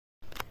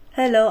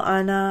Hello,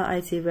 Ana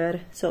Aitziber.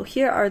 So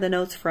here are the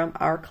notes from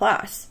our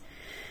class.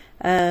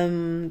 Es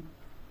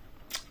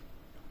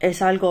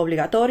algo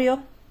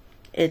obligatorio.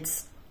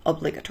 It's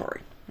obligatory,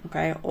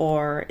 okay?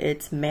 Or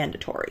it's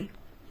mandatory.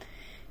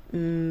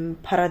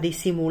 Para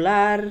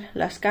disimular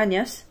las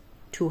cañas,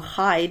 to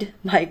hide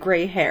my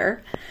gray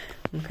hair,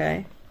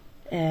 okay?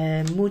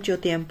 Mucho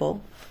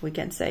tiempo, we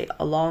can say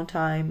a long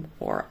time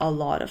or a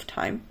lot of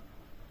time.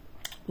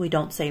 We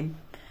don't say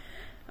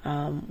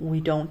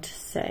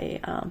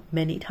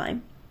many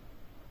time.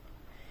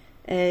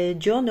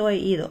 Yo no he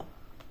ido.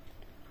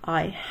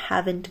 I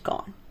haven't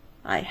gone.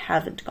 I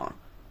haven't gone.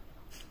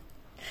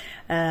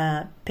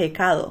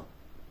 Pecado.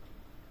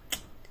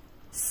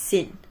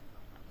 Sin.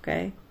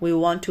 Okay? We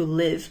want to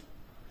live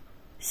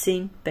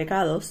sin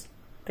pecados.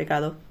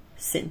 Pecado,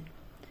 sin.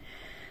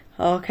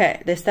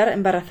 Okay, de estar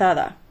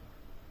embarazada.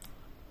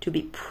 To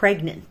be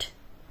pregnant.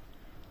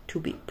 To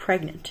be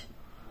pregnant.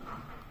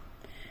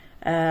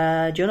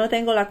 Yo no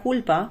tengo la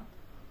culpa.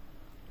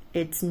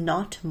 It's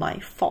not my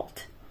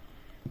fault.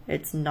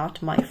 It's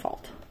not my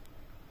fault.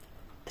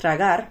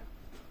 Tragar.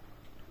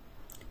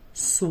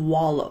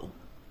 Swallow.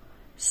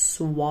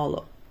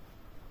 Swallow.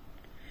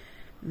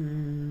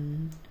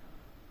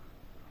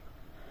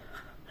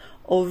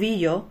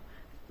 Ovillo.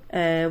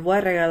 Voy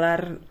a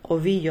regalar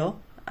ovillo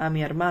a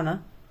mi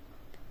hermana.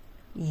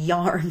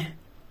 Yarn.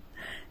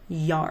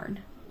 Yarn.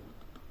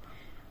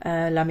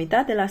 La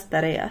mitad de las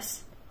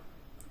tareas.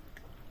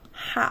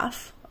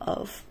 Half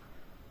of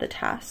the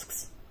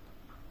tasks.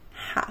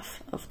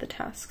 Half of the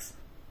tasks.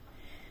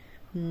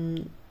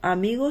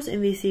 Amigos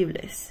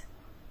invisibles.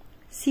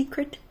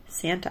 Secret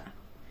Santa.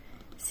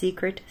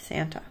 Secret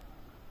Santa.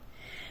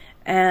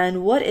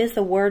 And what is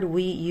the word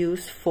we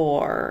use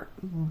for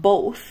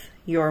both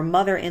your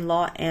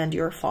mother-in-law and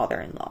your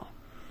father-in-law?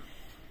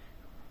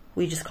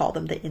 We just call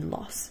them the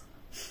in-laws.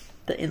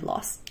 The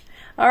in-laws.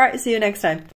 All right, see you next time.